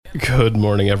Good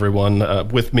morning, everyone.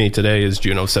 With me today is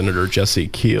Juneau Senator Jesse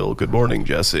Kiehl. Good morning,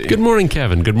 Jesse. Good morning,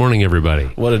 Kevin. Good morning, everybody.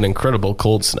 What an incredible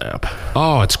cold snap.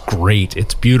 Oh, it's great.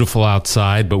 It's beautiful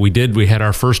outside, but we had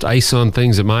our first ice on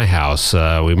things at my house.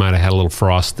 We might have had a little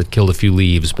frost that killed a few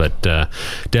leaves, but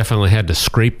definitely had to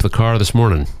scrape the car this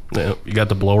morning. Yeah, you got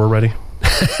the blower ready?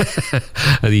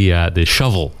 The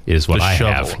shovel is what I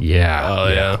have. Yeah. Oh,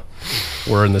 yeah.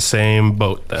 We're in the same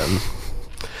boat then.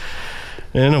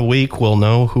 In a week, we'll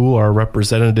know who our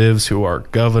representatives, who our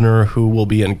governor, who will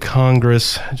be in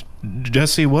Congress.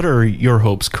 Jesse, what are your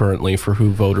hopes currently for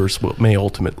who voters may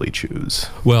ultimately choose?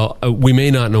 Well, we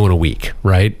may not know in a week,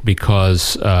 right?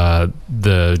 Because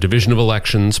the Division of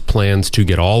Elections plans to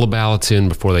get all the ballots in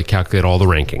before they calculate all the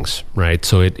rankings, right?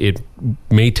 So it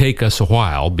may take us a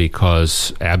while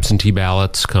because absentee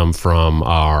ballots come from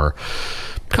our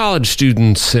college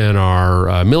students and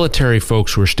our military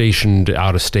folks who are stationed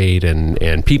out of state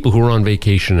and people who are on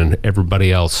vacation and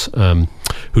everybody else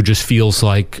who just feels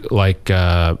like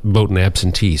voting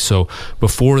absentee. So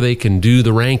before they can do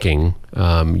the ranking,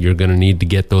 you're going to need to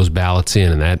get those ballots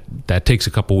in, and that takes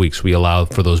a couple weeks. We allow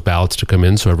for those ballots to come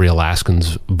in so every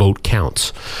Alaskan's vote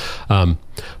counts.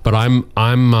 But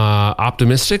I'm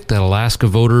optimistic that Alaska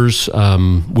voters,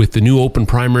 with the new open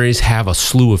primaries, have a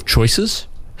slew of choices.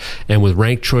 And with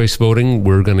ranked choice voting,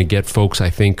 we're going to get folks,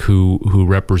 I think, who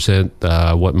represent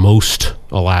what most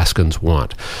Alaskans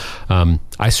want.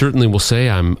 I certainly will say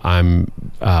I'm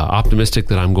optimistic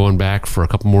that I'm going back for a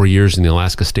couple more years in the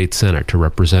Alaska State Senate to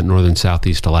represent northern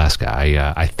southeast Alaska.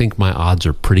 I think my odds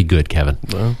are pretty good, Kevin.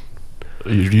 Well,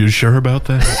 you sure about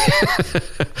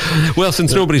that? Well,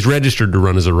 since nobody's registered to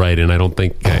run as a write-in, I don't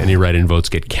think any write-in votes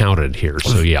get counted here.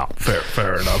 So, yeah.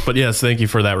 Fair enough. But yes, thank you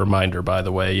for that reminder, by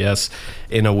the way. Yes,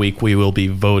 in a week we will be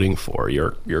voting for.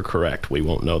 You're correct. We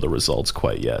won't know the results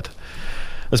quite yet.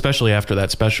 Especially after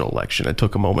that special election. It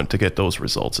took a moment to get those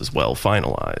results as well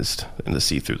finalized and to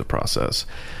see through the process.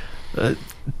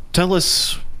 Tell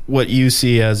us what you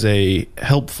see as a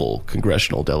helpful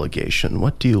congressional delegation.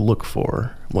 What do you look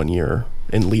for when you're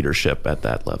in leadership at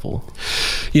that level?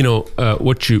 You know,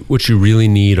 what you really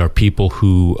need are people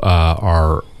who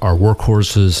are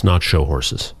workhorses, not show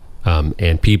horses,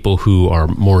 and people who are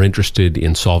more interested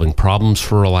in solving problems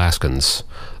for Alaskans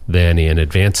than in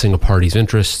advancing a party's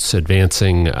interests,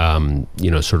 advancing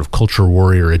sort of culture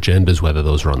warrior agendas, whether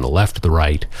those are on the left or the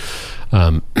right.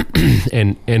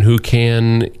 And who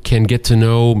can get to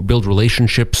know, build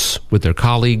relationships with their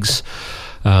colleagues.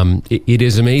 It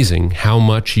is amazing how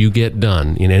much you get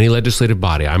done in any legislative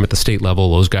body. I'm at the state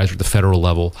level, those guys are at the federal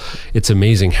level. It's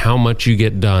amazing how much you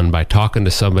get done by talking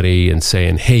to somebody and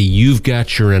saying, hey, you've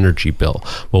got your energy bill.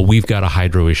 Well, we've got a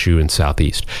hydro issue in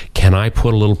Southeast. Can I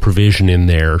put a little provision in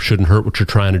there? Shouldn't hurt what you're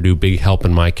trying to do, big help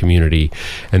in my community.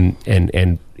 And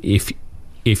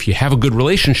if you have a good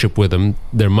relationship with them,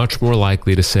 they're much more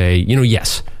likely to say,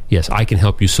 yes, I can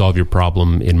help you solve your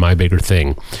problem in my bigger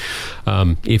thing.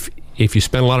 If you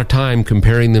spend a lot of time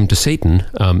comparing them to Satan,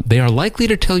 they are likely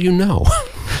to tell you no.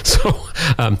 So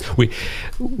we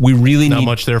really not need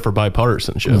much there for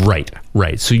bipartisanship.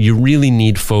 Right. So you really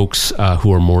need folks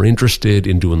who are more interested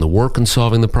in doing the work and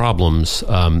solving the problems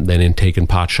than in taking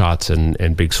pot shots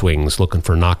and big swings, looking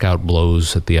for knockout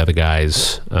blows at the other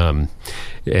guys.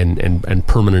 And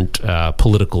permanent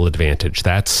political advantage.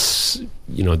 That's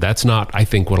not, I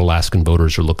think, what Alaskan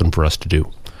voters are looking for us to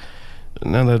do.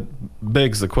 Now that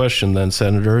begs the question then,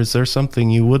 Senator, is there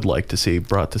something you would like to see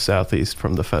brought to Southeast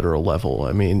from the federal level?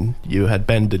 I mean, you had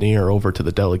Ben Denier over to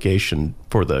the delegation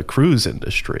for the cruise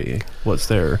industry. Was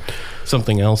there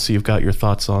something else you've got your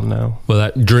thoughts on now?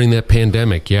 Well, during that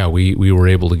pandemic, we were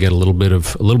able to get a little bit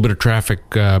of traffic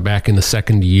back in the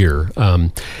second year.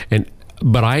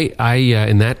 But I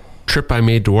in that trip I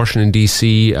made to Washington,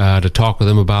 D.C. To talk with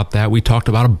them about that, we talked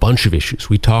about a bunch of issues.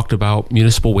 We talked about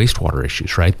municipal wastewater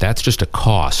issues, right? That's just a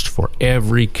cost for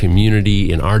every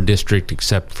community in our district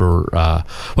except for, I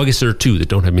guess there are two that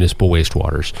don't have municipal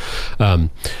wastewaters.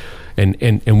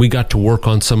 And we got to work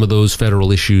on some of those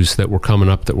federal issues that were coming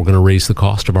up that were going to raise the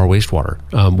cost of our wastewater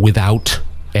without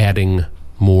adding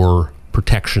more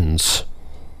protections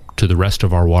to the rest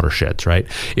of our watersheds, right?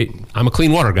 I'm a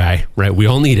clean water guy, right? We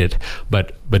all need it,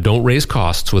 but don't raise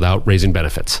costs without raising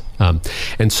benefits.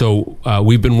 And so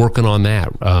we've been working on that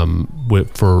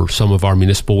for some of our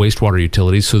municipal wastewater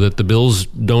utilities so that the bills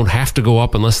don't have to go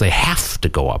up unless they have to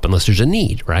go up, unless there's a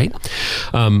need, right?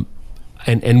 And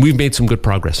we've made some good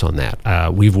progress on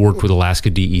that. We've worked with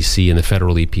Alaska DEC and the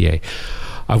federal EPA.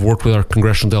 I've worked with our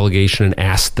congressional delegation and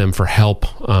asked them for help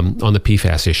on the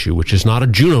PFAS issue, which is not a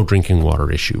Juneau drinking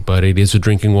water issue, but it is a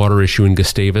drinking water issue in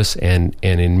Gustavus and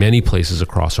in many places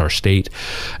across our state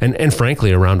and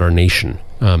frankly around our nation.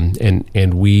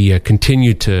 And we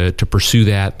continue to pursue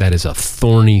that. That is a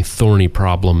thorny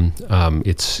problem.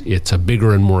 It's a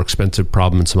bigger and more expensive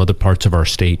problem in some other parts of our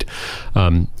state.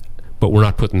 But we're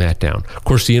not putting that down. Of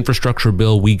course, the infrastructure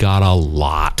bill, we got a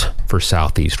lot for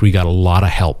Southeast. We got a lot of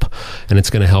help, and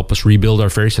it's going to help us rebuild our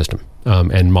ferry system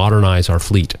and modernize our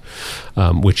fleet,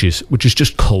 which is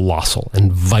just colossal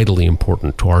and vitally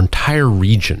important to our entire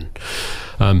region.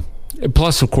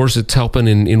 Plus, of course, it's helping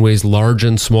in ways large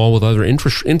and small with other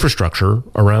infrastructure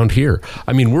around here.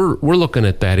 I mean, we're looking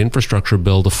at that infrastructure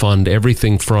bill to fund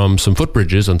everything from some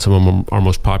footbridges on some of our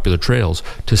most popular trails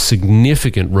to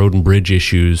significant road and bridge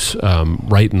issues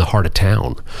right in the heart of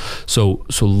town. So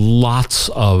lots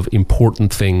of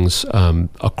important things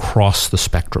across the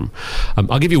spectrum.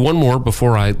 I'll give you one more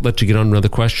before I let you get on to another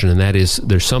question, and that is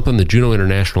there's something the Juneau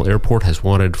International Airport has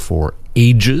wanted for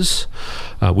ages.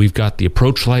 We've got the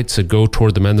approach lights that go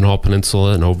toward the Mendenhall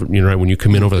Peninsula and over, right when you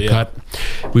come in over the cut.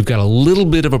 We've got a little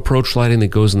bit of approach lighting that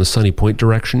goes in the Sunny Point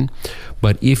direction,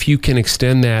 but if you can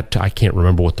extend that to, I can't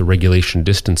remember what the regulation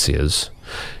distance is,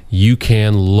 you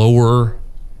can lower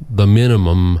the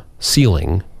minimum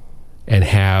ceiling and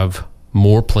have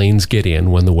more planes get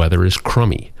in when the weather is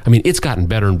crummy. I mean, it's gotten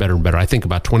better and better and better. I think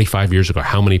about 25 years ago,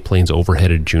 how many planes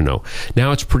overheaded Juneau?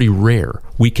 Now it's pretty rare.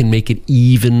 We can make it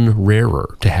even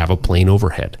rarer to have a plane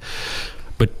overhead.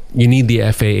 But you need the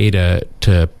FAA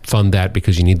to fund that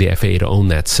because you need the FAA to own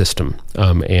that system.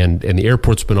 And the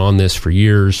airport's been on this for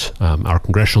years. Our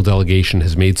congressional delegation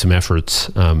has made some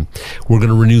efforts. We're going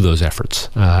to renew those efforts.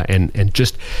 And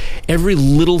just every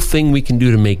little thing we can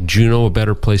do to make Juneau a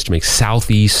better place, to make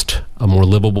Southeast a more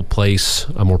livable place,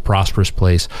 a more prosperous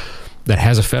place that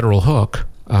has a federal hook,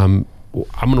 I'm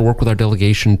going to work with our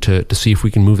delegation to see if we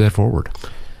can move that forward.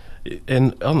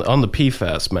 And on the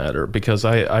PFAS matter, because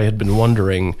I had been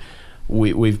wondering,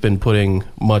 we've been putting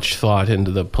much thought into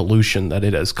the pollution that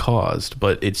it has caused,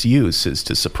 but its use is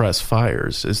to suppress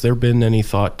fires. Has there been any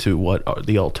thought to what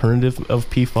the alternative of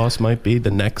PFAS might be, the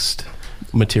next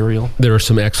material? There are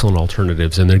some excellent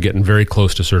alternatives, and they're getting very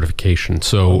close to certification.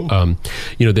 So,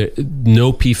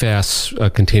 no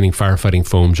PFAS containing firefighting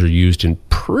foams are used in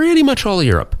pretty much all of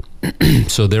Europe.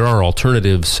 So there are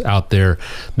alternatives out there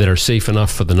that are safe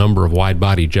enough for the number of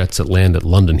wide-body jets that land at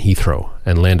London Heathrow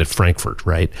and land at Frankfurt,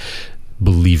 right?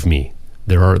 Believe me,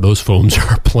 those foams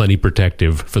are plenty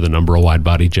protective for the number of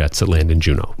wide-body jets that land in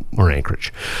Juneau or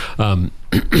Anchorage.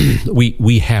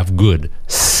 We have good,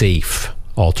 safe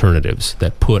alternatives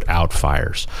that put out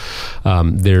fires.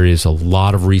 There is a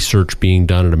lot of research being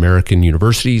done at American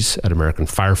universities, at American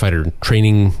firefighter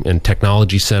training and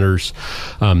technology centers.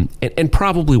 And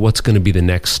probably what's going to be the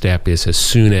next step is as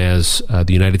soon as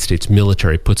the United States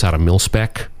military puts out a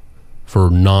mil-spec for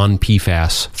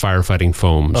non-PFAS firefighting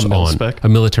foams on a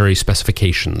military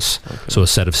specifications. Okay. So a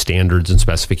set of standards and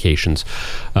specifications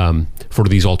for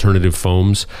these alternative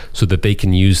foams so that they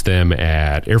can use them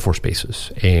at Air Force bases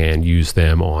and use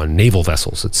them on naval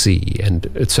vessels at sea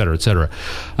and et cetera, et cetera.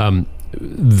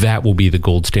 That will be the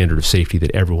gold standard of safety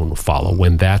that everyone will follow.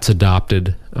 When that's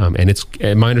adopted,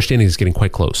 and my understanding is getting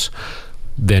quite close,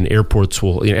 then airports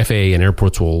will, FAA and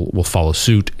airports will follow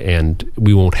suit, and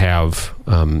we won't have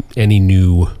any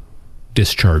new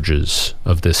discharges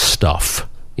of this stuff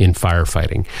in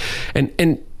firefighting.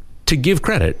 And to give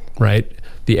credit, right,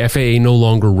 the FAA no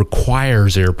longer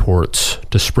requires airports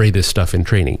to spray this stuff in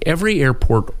training. Every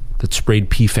airport that sprayed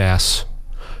PFAS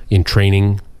in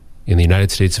training in the United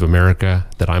States of America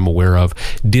that I'm aware of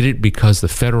did it because the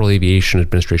Federal Aviation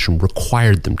Administration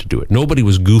required them to do it. Nobody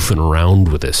was goofing around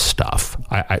with this stuff.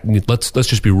 Let's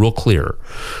just be real clear.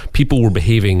 People were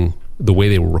behaving the way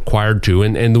they were required to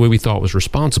and the way we thought was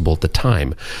responsible at the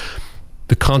time.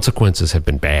 The consequences have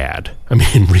been bad. I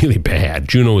mean, really bad.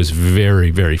 Juneau is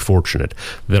very, very fortunate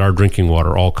that our drinking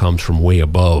water all comes from way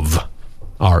above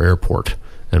our airport.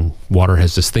 And water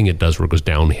has this thing it does where it goes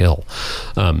downhill.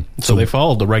 So they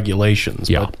followed the regulations,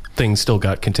 but things still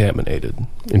got contaminated.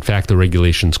 In fact, the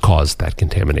regulations caused that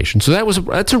contamination. So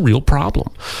that's a real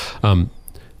problem.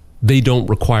 They don't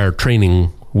require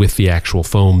training with the actual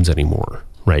foams anymore,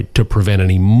 right, to prevent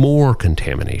any more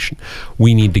contamination.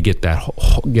 We need to get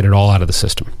it all out of the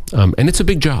system. And it's a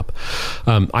big job.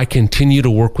 I continue to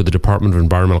work with the Department of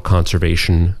Environmental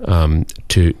Conservation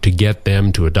to get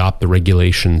them to adopt the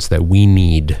regulations that we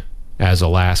need as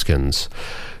Alaskans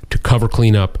to cover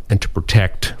cleanup and to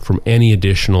protect from any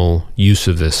additional use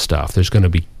of this stuff. There's going to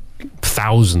be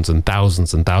thousands and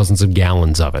thousands and thousands of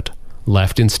gallons of it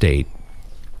left in state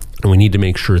and we need to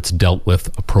make sure it's dealt with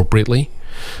appropriately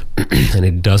and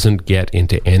it doesn't get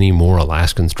into any more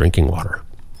Alaskans' drinking water.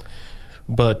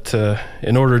 But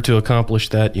in order to accomplish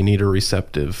that, you need a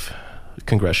receptive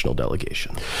congressional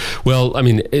delegation. Well, I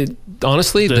mean,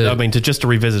 honestly... to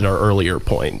revisit our earlier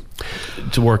point,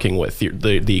 to working with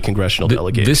the congressional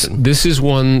delegation. This is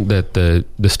one that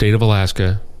the state of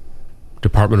Alaska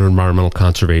Department of Environmental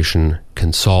Conservation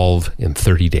can solve in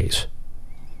 30 days.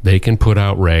 They can put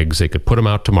out regs. They could put them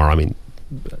out tomorrow. I mean,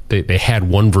 they had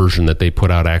one version that they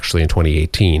put out actually in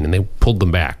 2018, and they pulled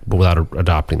them back, but without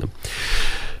adopting them.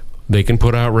 They can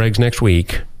put out regs next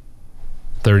week,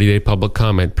 30-day public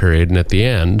comment period, and at the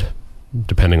end,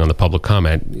 depending on the public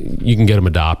comment, you can get them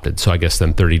adopted. So I guess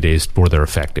then 30 days before they're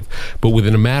effective. But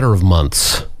within a matter of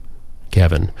months,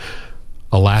 Kevin,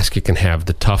 Alaska can have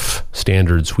the tough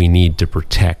standards we need to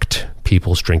protect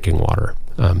people's drinking water.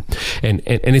 And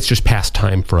it's just past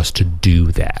time for us to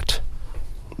do that.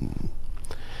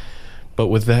 But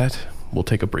with that, we'll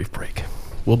take a brief break.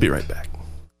 We'll be right back.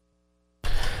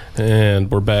 And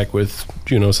we're back with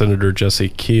Juneau Senator Jesse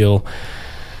Kiehl.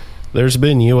 There's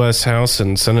been U.S. House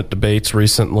and Senate debates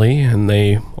recently, and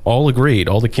they all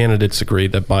the candidates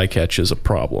agreed that bycatch is a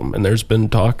problem. And there's been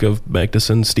talk of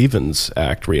Magnuson-Stevens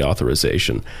Act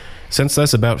reauthorization. Since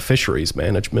that's about fisheries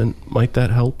management, might that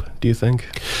help, do you think?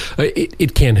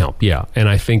 It can help, yeah. And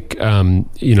I think,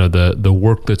 the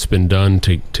work that's been done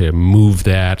to move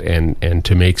that and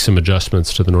to make some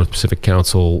adjustments to the North Pacific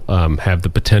Council have the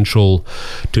potential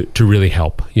to really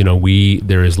help.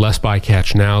 There is less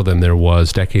bycatch now than there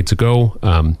was decades ago.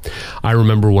 I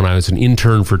remember when I was an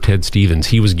intern for Ted Stevens,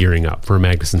 he was gearing up for a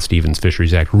Magnuson-Stevens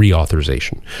Fisheries Act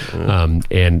reauthorization.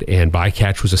 And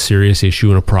bycatch was a serious issue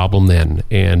and a problem then.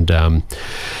 And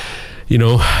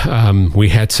we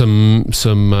had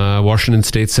some Washington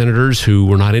state senators who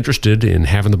were not interested in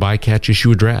having the bycatch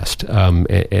issue addressed.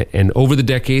 And over the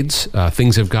decades,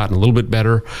 things have gotten a little bit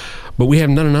better, but we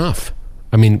haven't done enough.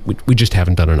 I mean, we just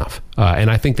haven't done enough.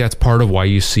 And I think that's part of why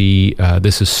you see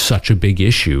this is such a big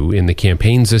issue in the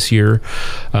campaigns this year,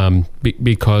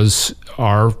 because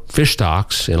our fish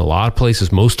stocks in a lot of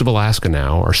places, most of Alaska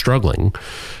now, are struggling,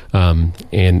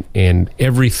 and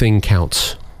everything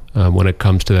counts when it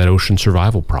comes to that ocean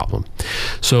survival problem.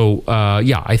 So,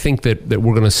 I think that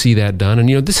we're going to see that done.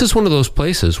 And, this is one of those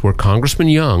places where Congressman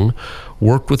Young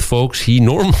worked with folks he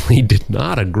normally did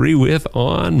not agree with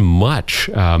on much.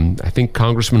 I think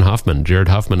Congressman Jared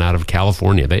Huffman out of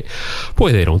California, they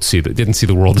didn't see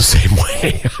the world the same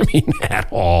way. I mean, at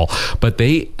all. But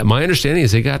my understanding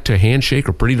is they got to a handshake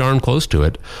or pretty darn close to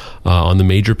it on the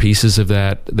major pieces of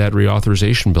that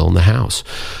reauthorization bill in the House.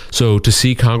 So to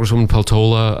see Congresswoman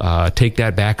Peltola take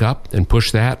that back up and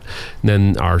push that, and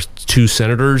then our two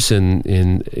senators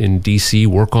in D.C.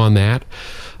 work on that,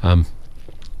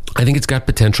 I think it's got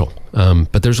potential,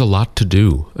 but there's a lot to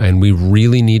do, and we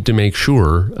really need to make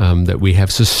sure that we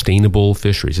have sustainable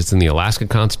fisheries. It's in the Alaska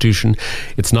Constitution.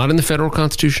 It's not in the federal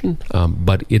Constitution,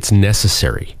 but it's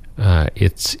necessary.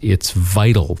 It's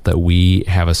vital that we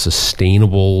have a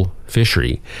sustainable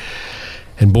fishery.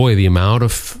 And boy, the amount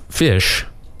of fish,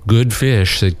 good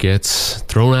fish, that gets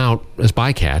thrown out as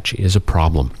bycatch is a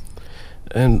problem.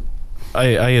 And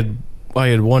I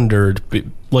had wondered,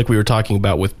 like we were talking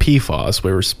about with PFAS,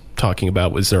 we were talking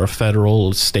about, was there a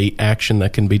federal state action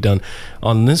that can be done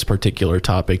on this particular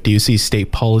topic? Do you see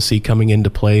state policy coming into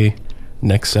play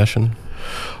next session?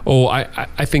 Oh,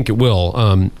 I think it will.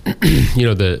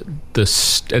 At the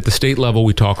state level,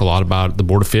 we talk a lot about the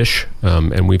Board of Fish,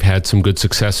 and we've had some good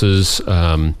successes.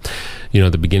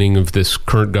 At the beginning of this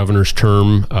current governor's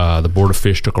term, the Board of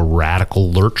Fish took a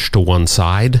radical lurch to one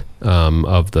side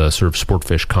of the sort of sport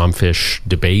fish, comfish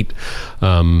debate.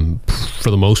 For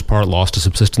the most part, lost a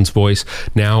subsistence voice.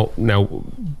 Now,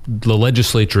 the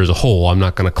legislature as a whole, I'm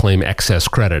not going to claim excess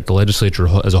credit. The legislature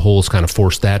as a whole has kind of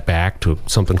forced that back to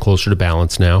something closer to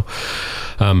balance now.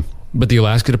 But the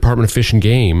Alaska Department of Fish and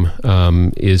Game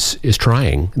is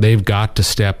trying. They've got to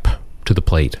step to the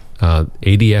plate.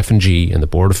 ADF&G and the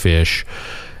Board of Fish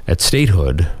at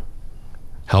statehood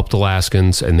helped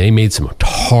Alaskans, and they made some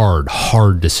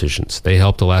hard decisions. They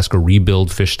helped Alaska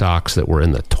rebuild fish stocks that were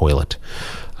in the toilet.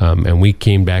 And we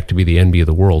came back to be the envy of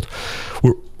the world.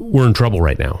 We're in trouble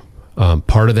right now.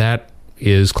 Part of that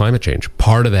is climate change.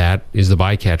 Part of that is the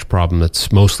bycatch problem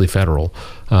that's mostly federal.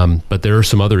 But there are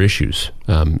some other issues.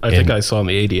 I think I saw in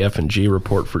the ADF&G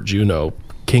report for Juneau,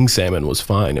 king salmon was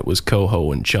fine. It was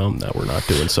coho and chum that were not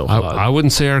doing so hot. I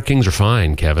wouldn't say our kings are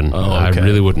fine, Kevin. Oh, I okay.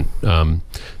 really wouldn't.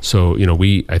 So,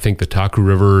 I think the Taku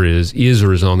River is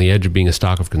or is on the edge of being a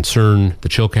stock of concern. The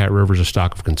Chilkat River is a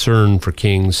stock of concern for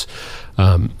kings.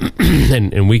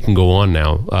 And we can go on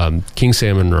now. King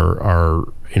salmon are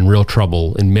in real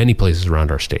trouble in many places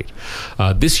around our state.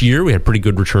 This year we had pretty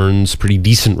good returns, pretty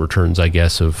decent returns, I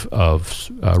guess, of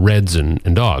reds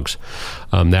and dogs.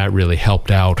 That really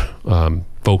helped out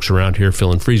folks around here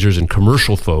filling freezers and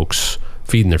commercial folks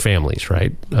feeding their families,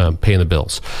 right? Paying the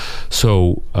bills.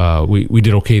 So we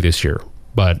did okay this year,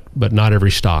 but not every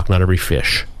stock, not every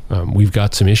fish. We've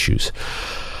got some issues.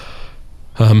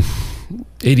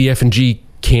 ADF&G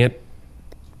can't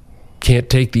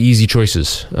take the easy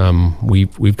choices.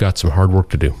 We've got some hard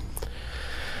work to do.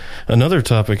 Another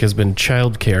topic has been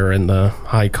childcare and the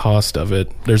high cost of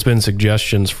it. There's been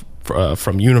suggestions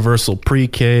from universal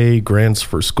pre-K, grants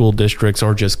for school districts,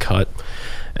 or just cut.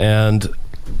 And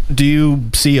do you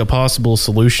see a possible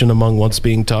solution among what's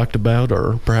being talked about,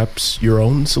 or perhaps your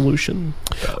own solution?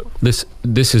 This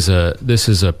is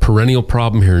a perennial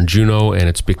problem here in Juneau, and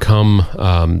it's become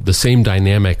the same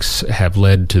dynamics have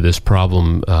led to this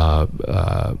problem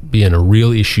being a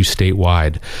real issue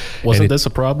statewide. Wasn't this a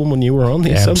problem when you were on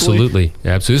the assembly? Absolutely.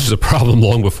 This was a problem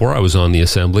long before I was on the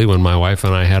assembly, when my wife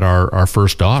and I had our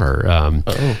first daughter. And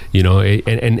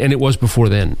it was before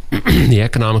then. The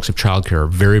economics of childcare are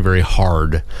very, very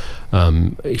hard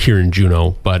here in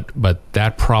Juneau, but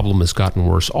that problem has gotten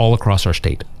worse all across our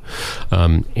state.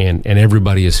 And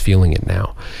everybody is feeling it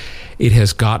now. It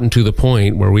has gotten to the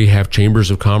point where we have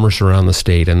chambers of commerce around the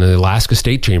state, and the Alaska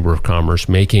State Chamber of Commerce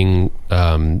making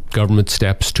government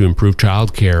steps to improve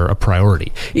child care a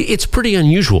priority. It's pretty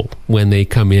unusual when they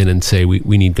come in and say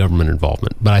we need government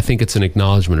involvement, but I think it's an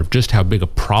acknowledgement of just how big a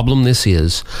problem this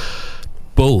is,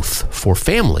 both for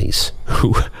families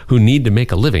who need to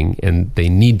make a living and they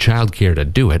need childcare to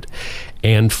do it,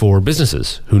 and for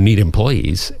businesses who need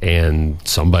employees, and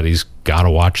somebody's got to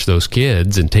watch those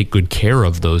kids and take good care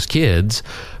of those kids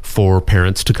for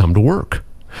parents to come to work.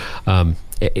 And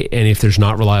if there's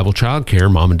not reliable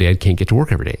childcare, mom and dad can't get to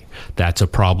work every day. That's a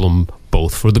problem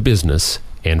both for the business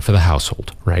and for the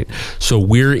household, right? So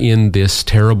we're in this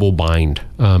terrible bind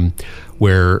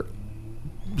where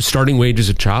starting wages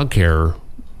at childcare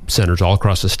centers all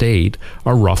across the state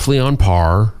are roughly on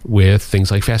par with things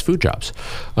like fast food jobs.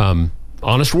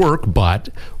 Honest work, but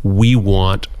we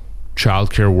want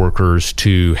childcare workers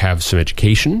to have some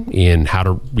education in how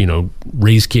to,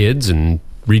 raise kids and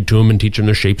read to them and teach them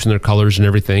their shapes and their colors and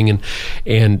everything.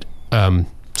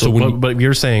 But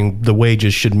you're saying the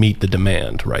wages should meet the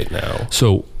demand right now.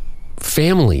 So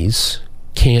families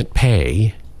can't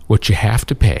pay what you have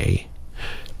to pay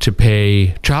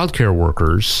childcare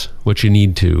workers what you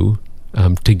need to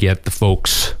get the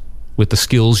folks with the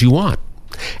skills you want.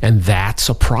 And that's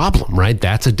a problem, right?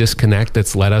 That's a disconnect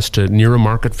that's led us to near a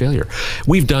market failure.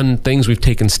 We've done things, we've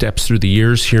taken steps through the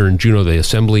years here in Juneau. The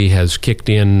Assembly has kicked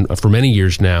in for many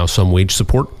years now some wage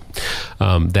support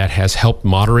that has helped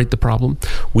moderate the problem.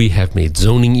 We have made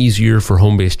zoning easier for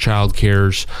home-based child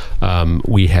cares.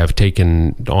 We have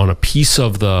taken on a piece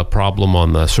of the problem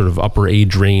on the sort of upper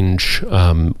age range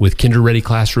with kinder-ready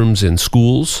classrooms in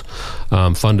schools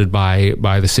funded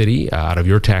by the city out of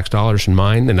your tax dollars and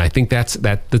mine. And I think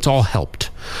that's all helped.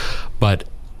 But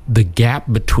the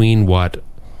gap between what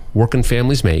working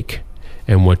families make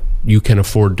and what you can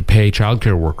afford to pay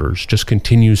childcare workers just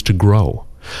continues to grow.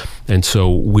 And so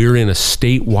we're in a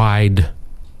statewide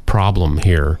problem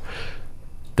here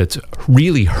that's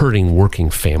really hurting working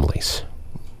families.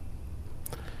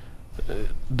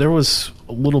 There was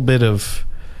a little bit of...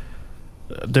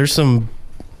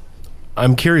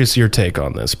 I'm curious your take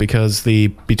on this, because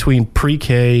between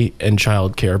pre-K and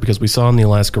childcare, because we saw in the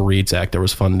Alaska READS Act there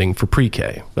was funding for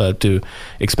pre-K to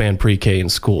expand pre-K in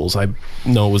schools. I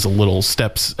know it was a little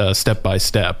step by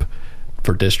step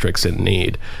for districts in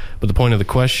need, but the point of the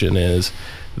question is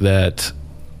that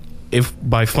if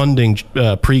by funding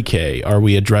pre-K, are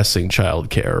we addressing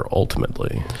childcare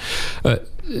ultimately?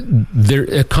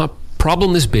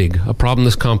 Problem this big, a problem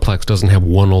this complex doesn't have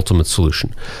one ultimate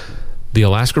solution. The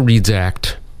Alaska READS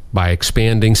Act, by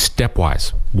expanding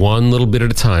stepwise, one little bit at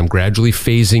a time, gradually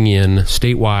phasing in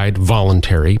statewide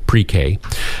voluntary pre-K,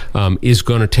 is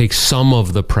going to take some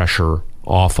of the pressure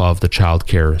off of the child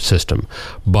care system.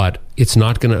 But it's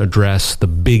not going to address the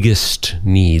biggest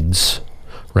needs,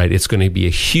 right? It's going to be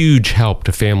a huge help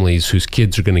to families whose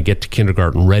kids are going to get to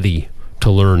kindergarten ready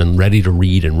to learn and ready to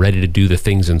read and ready to do the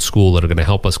things in school that are going to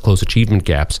help us close achievement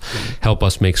gaps, help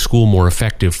us make school more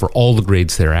effective for all the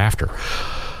grades thereafter.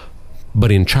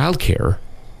 But in childcare,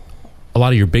 a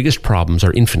lot of your biggest problems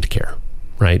are infant care,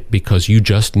 right? Because you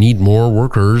just need more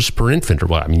workers per infant. Or,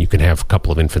 well, I mean, you can have a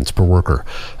couple of infants per worker.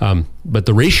 But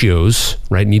the ratios,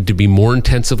 right, need to be more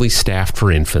intensively staffed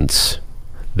for infants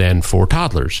than for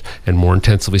toddlers, and more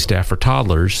intensively staffed for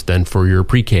toddlers than for your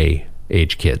pre-K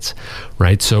age kids,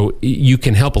 right? So you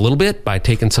can help a little bit by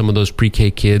taking some of those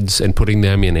pre-K kids and putting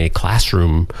them in a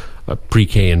classroom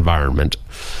pre-K environment.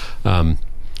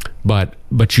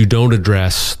 But you don't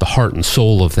address the heart and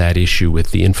soul of that issue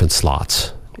with the infant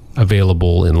slots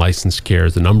available in licensed care,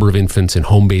 the number of infants in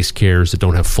home-based cares that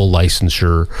don't have full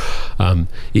licensure.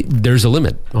 There's a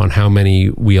limit on how many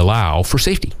we allow for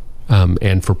safety.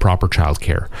 And for proper child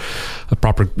care,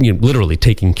 proper, literally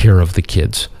taking care of the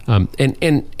kids.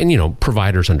 And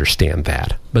providers understand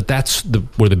that. But that's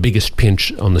where the biggest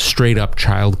pinch on the straight up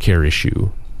child care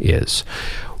issue is.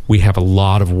 We have a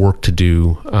lot of work to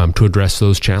do to address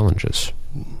those challenges.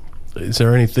 Is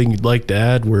there anything you'd like to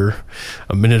add? We're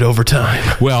a minute over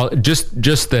time. Well, just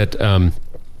that,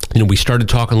 we started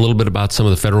talking a little bit about some of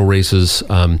the federal races.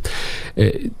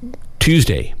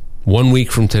 Tuesday, 1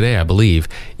 week from today, I believe,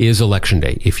 is Election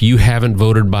Day. If you haven't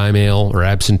voted by mail or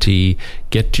absentee,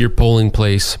 get to your polling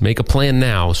place. Make a plan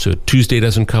now so Tuesday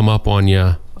doesn't come up on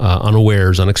you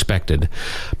unawares, unexpected.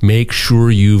 Make sure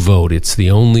you vote. It's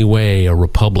the only way a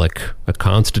republic, a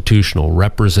constitutional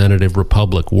representative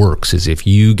republic works, is if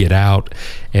you get out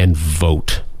and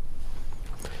vote.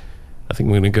 I think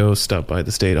we're going to go stop by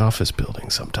the state office building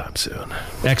sometime soon.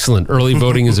 Excellent. Early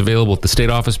voting is available at the state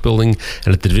office building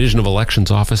and at the Division of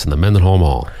Elections office in the Mendenhall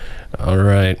Mall. All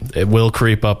right. It will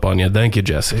creep up on you. Thank you,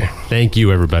 Jesse. Thank you,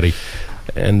 everybody.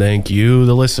 And thank you,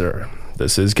 the listener.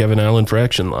 This is Kevin Allen for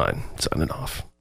Action Line, signing off.